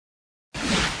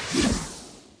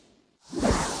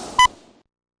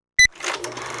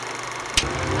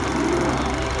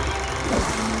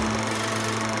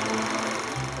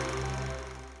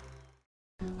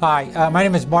Hi, my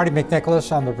name is Marty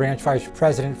McNicholas. I'm the branch vice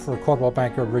president for Coldwell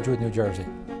Banker of Ridgewood, New Jersey.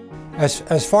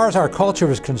 As far as our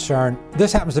culture is concerned,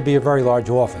 this happens to be a very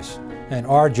large office. And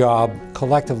our job,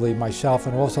 collectively, myself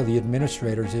and also the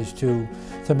administrators, is to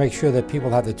make sure that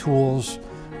people have the tools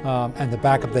and the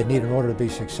backup they need in order to be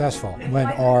successful. When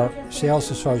our sales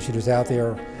associate is out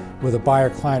there with a buyer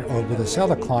client or with a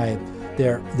seller client,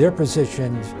 they're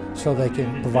positioned so they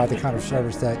can provide the kind of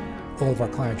service that all of our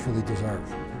clients really deserve.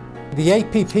 The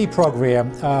APP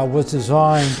program was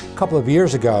designed a couple of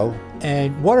years ago,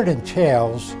 and what it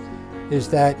entails is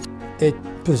that it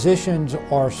positions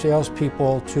our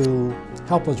salespeople to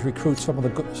help us recruit some of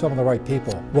the right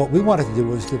people. What we wanted to do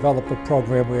was develop a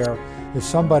program where if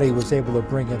somebody was able to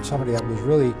bring in somebody that was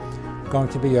really going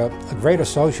to be a great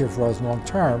associate for us long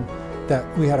term, that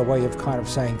we had a way of kind of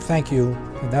saying thank you,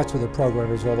 and that's what the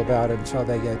program is all about, and so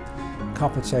they get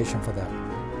compensation for that.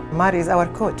 Marty is our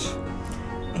coach.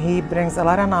 He brings a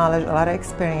lot of knowledge, a lot of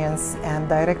experience, and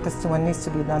directs us to what needs to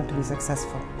be done to be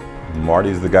successful.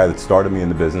 Marty's the guy that started me in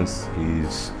the business.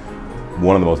 He's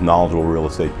one of the most knowledgeable real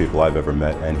estate people I've ever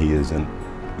met, and he is an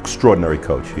extraordinary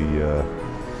coach.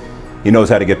 He knows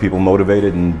how to get people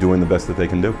motivated and doing the best that they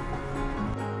can do.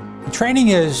 Training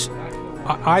is,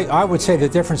 I would say, the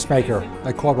difference maker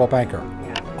at Coldwell Banker.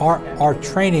 Our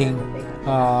training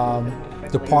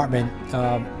department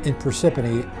in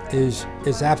Parsippany is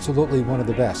absolutely one of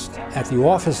the best. At the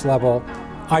office level,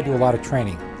 I do a lot of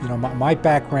training. You know, my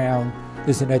background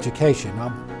is in education.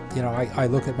 I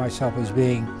look at myself as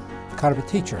being kind of a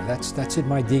teacher. That's in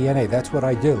my DNA. That's what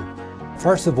I do.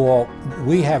 First of all,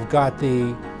 we have got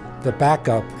the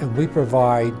backup, and we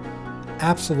provide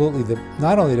absolutely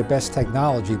not only the best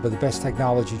technology, but the best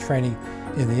technology training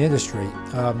in the industry.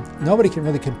 Nobody can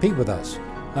really compete with us.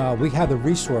 We have the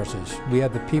resources, we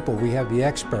have the people, we have the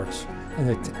experts, and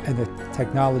the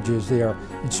technology is there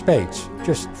in spades.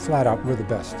 Just flat out, we're the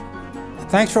best.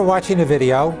 Thanks for watching the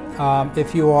video.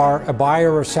 If you are a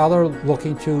buyer or seller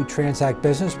looking to transact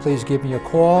business, please give me a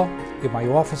call. Give my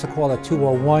office a call at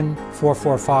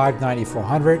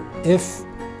 201-445-9400. If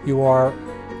you are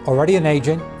already an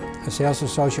agent, a sales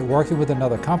associate working with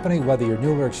another company, whether you're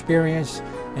new or experienced,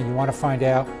 and you want to find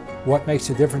out what makes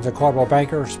the difference at Coldwell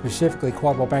Banker, specifically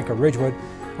Coldwell Banker Ridgewood,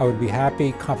 I would be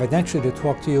happy confidentially to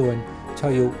talk to you and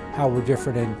tell you how we're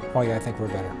different and why I think we're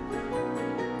better.